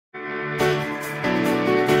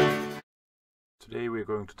Today we're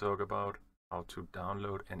going to talk about how to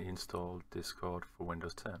download and install Discord for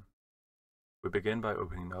Windows 10. We begin by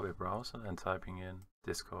opening up a browser and typing in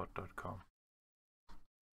discord.com.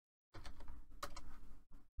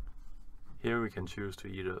 Here we can choose to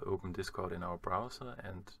either open Discord in our browser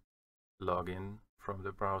and log in from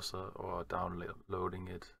the browser, or downloading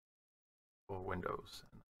it for Windows.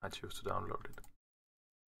 And I choose to download it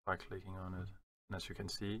by clicking on it. And as you can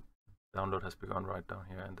see, download has begun right down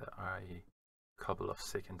here, and there are a couple of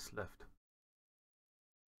seconds left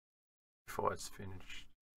before it's finished.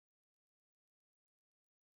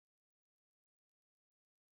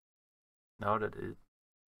 Now that it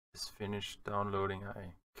is finished downloading,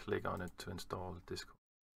 I click on it to install Discord.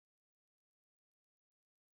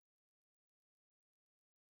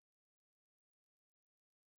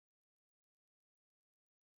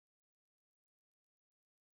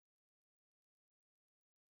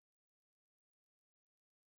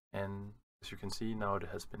 And as you can see, now it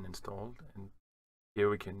has been installed, and here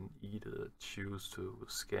we can either choose to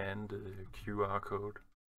scan the QR code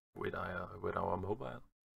with our mobile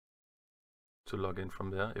to log in from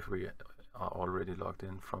there if we are already logged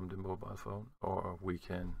in from the mobile phone, or we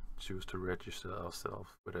can choose to register ourselves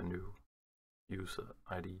with a new user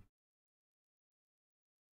ID.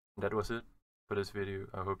 And that was it for this video.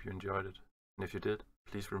 I hope you enjoyed it, and if you did,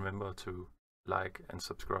 please remember to like and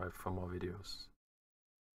subscribe for more videos.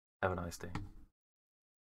 Have a nice day.